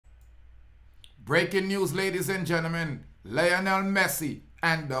Breaking news, ladies and gentlemen. Lionel Messi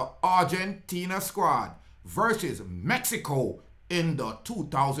and the Argentina squad versus Mexico in the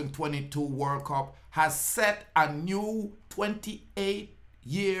 2022 World Cup has set a new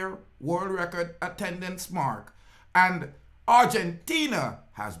 28-year world record attendance mark. And Argentina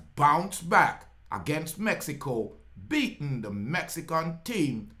has bounced back against Mexico, beating the Mexican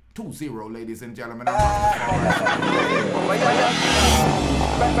team 2-0, ladies and gentlemen.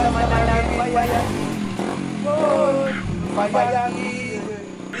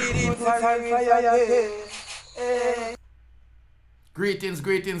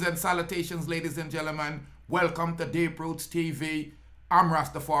 Greetings and salutations, ladies and gentlemen. Welcome to Deep Roots TV. I'm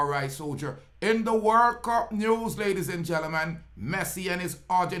Rastafari Soldier. In the World Cup news, ladies and gentlemen, Messi and his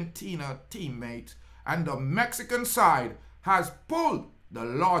Argentina teammates and the Mexican side has pulled the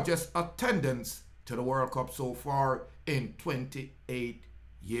largest attendance to the World Cup so far in 28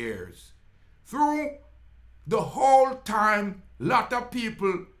 years. Through the whole time, lot of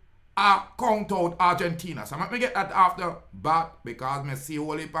people are count out Argentina. So let me get that after bat because me see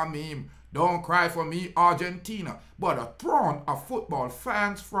whole heap of meme. Don't cry for me, Argentina. But a throng of football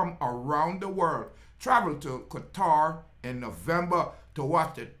fans from around the world traveled to Qatar in November to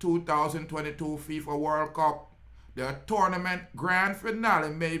watch the 2022 FIFA World Cup. The tournament grand finale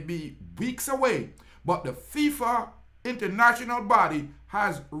may be weeks away, but the FIFA international body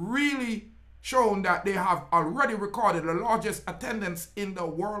has really shown that they have already recorded the largest attendance in the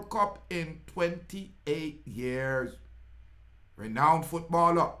World Cup in 28 years. Renowned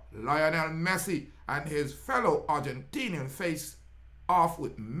footballer Lionel Messi and his fellow Argentinian face off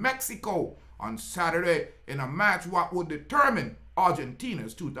with Mexico on Saturday in a match what would determine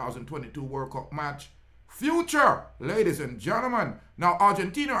Argentina's 2022 World Cup match future, ladies and gentlemen. Now,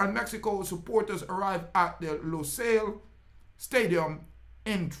 Argentina and Mexico supporters arrived at the Lusail Stadium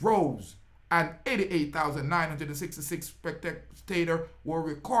in droves, and 88,966 spectators were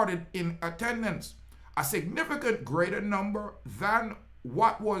recorded in attendance, a significant greater number than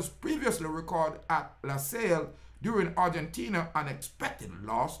what was previously recorded at Lusail during Argentina's unexpected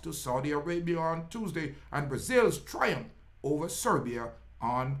loss to Saudi Arabia on Tuesday and Brazil's triumph over Serbia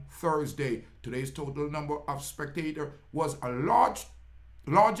on Thursday. Today's total number of spectators was a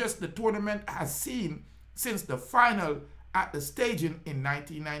largest the tournament has seen since the final at the stadium in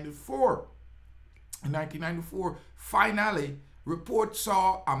 1994. In 1994 finale, reports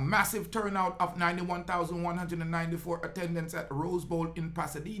saw a massive turnout of 91,194 attendance at the Rose Bowl in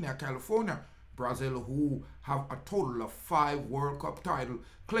Pasadena, California. Brazil, who have a total of 5 World Cup titles,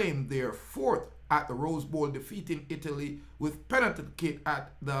 claimed their 4th at the Rose Bowl, defeating Italy with penalty kick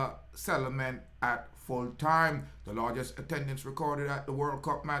at the settlement at full time. The largest attendance recorded at the World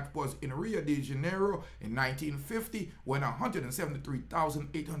Cup match was in Rio de Janeiro in 1950, when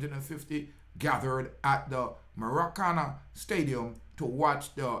 173,850 gathered at the Maracana Stadium to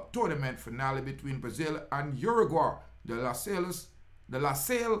watch the tournament finale between Brazil and Uruguay. The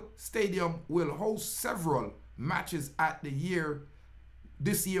Lusail Stadium will host several matches at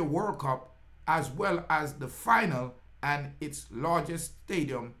this year World Cup, as well as the final and its largest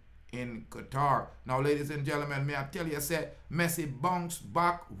stadium in Qatar. Now, ladies and gentlemen, may I tell you, say, Messi bounced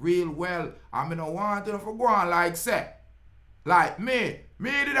back real well. I mean, I want to go on like me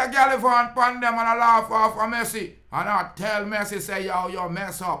did a gallivant pan them and I laugh off of Messi. And I tell Messi, say, yo, you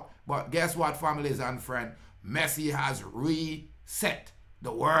mess up. But guess what, families and friends? Messi has reset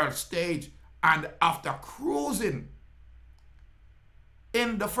the world stage. And after cruising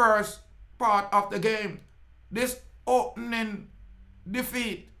in the first part of the game, this opening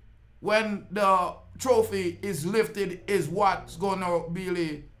defeat, when the trophy is lifted, is what's going to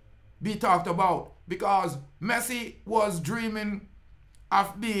really be talked about. Because Messi was dreaming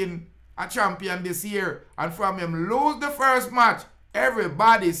of being a champion this year. And from him lose the first match,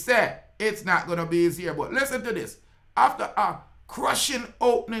 everybody said it's not going to be his year. But listen to this. After a crushing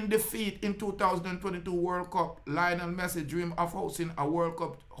opening defeat in 2022 World Cup, Lionel Messi dream of hosting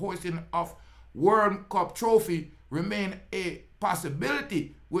World Cup trophy remain a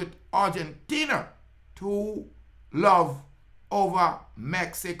possibility, with Argentina to love over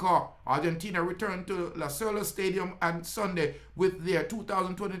Mexico. Argentina returned to Lusail Stadium on Sunday with their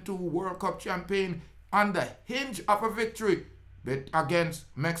 2022 World Cup champion on the hinge of a victory against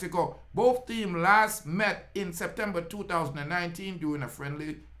Mexico. Both teams last met in September 2019 during a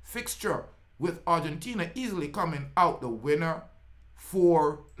friendly fixture, with Argentina easily coming out the winner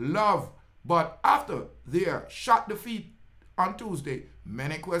for love. But after their shot defeat on Tuesday,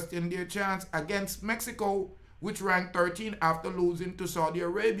 many questioned their chance against Mexico, which ranked 13 after losing to Saudi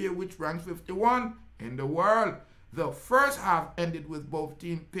Arabia, which ranked 51 in the world. The first half ended with both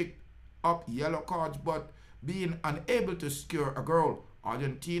teams picked up yellow cards, but being unable to secure a goal.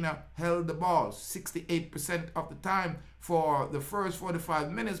 Argentina held the ball 68% of the time for the first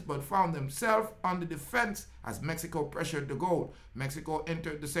 45 minutes, but found themselves on the defense as Mexico pressured the goal. Mexico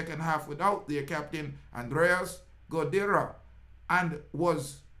entered the second half without their captain Andrés Guardado and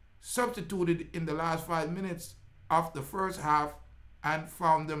was substituted in the last 5 minutes of the first half and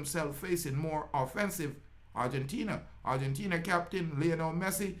found themselves facing more offensive Argentina. Argentina captain Lionel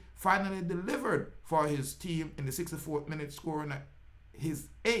Messi finally delivered for his team in the 64th minute, scoring his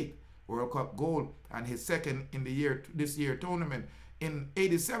 8th World Cup goal and his second in this year tournament. In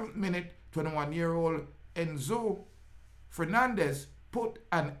 87th minute, 21-year-old Enzo Fernandez put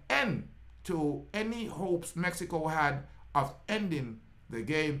an end to any hopes Mexico had of ending the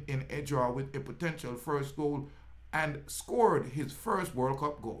game in a draw with a potential first goal and scored his first World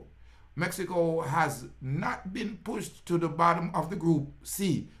Cup goal. Mexico has not been pushed to the bottom of the Group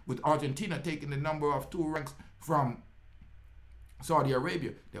C, with Argentina taking the number of 2 ranks from Saudi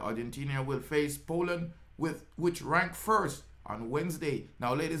Arabia. The Argentina will face Poland, which ranked first on Wednesday.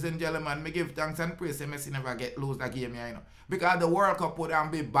 Now, ladies and gentlemen, me give thanks and praise Messi never get lose that game here, you know, because the World Cup would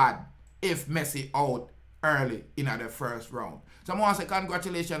be bad if Messi out early in the first round. So I want to say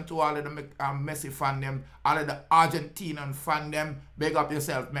congratulations to all of the Messi fan them, all of the Argentinian fan them. Big up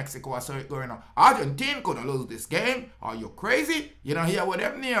yourself, Mexico. I saw it going on. Argentina couldn't lose this game. Are you crazy? You don't hear what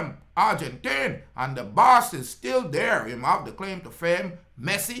them name? Argentina. And the boss is still there. Him have the claim to fame.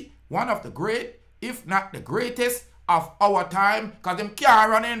 Messi, one of the great, if not the greatest of our time. Because him can't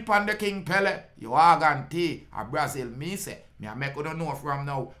run in pan the King Pele. You Argentine, a Brazil, me say. Me I make you don't know from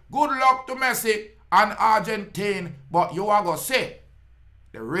now. Good luck to Messi and Argentina, but you are going to say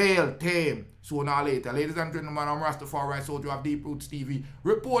the real team sooner or later. Ladies and gentlemen, I'm Rastafari Soldier of Deep Roots TV,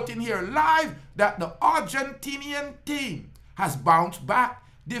 reporting here live that the Argentinian team has bounced back,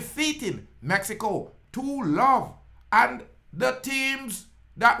 defeating Mexico 2-0. And the teams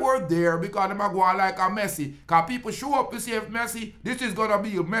that were there, because they are going like a Messi, because people show up to see if Messi, this is going to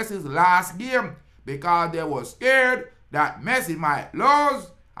be Messi's last game, because they were scared that Messi might lose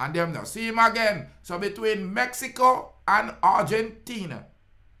and them not see him again. So between Mexico and Argentina,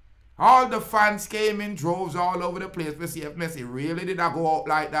 all the fans came in droves all over the place to see if Messi really did not go out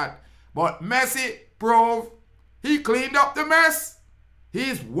like that. But Messi proved he cleaned up the mess.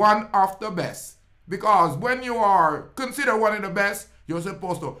 He's one of the best. Because when you are considered one of the best, you're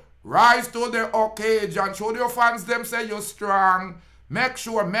supposed to rise to the occasion, show your fans them say you're strong. Make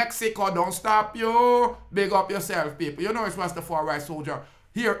sure Mexico don't stop you. Big up yourself, people. You know it's Rastafari Soldier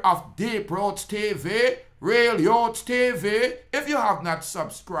here of Deep Roots TV, Real Youths TV. If you have not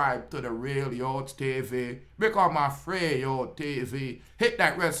subscribed to the Real Youths TV, become a free Youth TV. Hit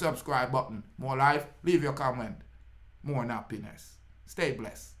that red subscribe button. More life, leave your comment. More happiness. Stay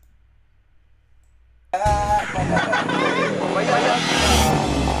blessed.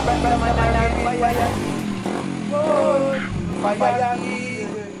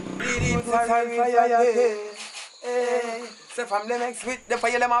 So from them mix with the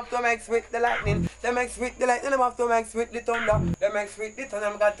fire, them have to mix with the lightning. Them mix with the lightning, them have to mix with the thunder. Them mix with the thunder,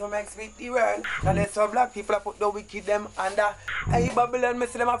 them got to mix with the world. And they so black people put the wicked them under. Hey Babylon, me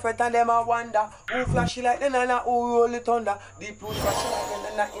see them a fret and them a wonder. Who flashy lightning and who roll the thunder? Deep root flashy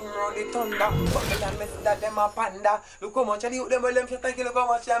lightning and him roll the thunder. Babylon, me see that them a panda. Look how much of the youth them well them fret and kill, look how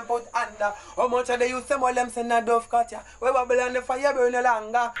much them put under. How much of the youth them well them send a dove cut ya. Where Babylon the fire burn no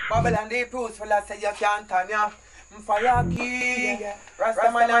longer. Babylon the proofs for that say you can't turn ya. Fire king,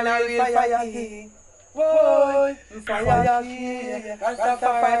 Rastaman and a real fire king. Boy, fire king,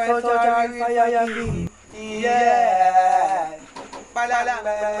 Rastafari soldier, fire king. Yeah.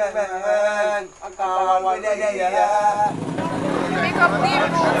 Pick up Deep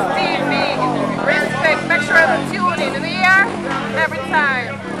Roots TV. Respect, make sure to tune in. We are every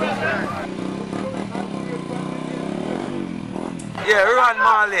time. Yeah, Ron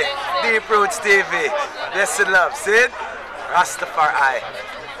Marley, Deep Roots TV. Blessed love, see it? Rastafari.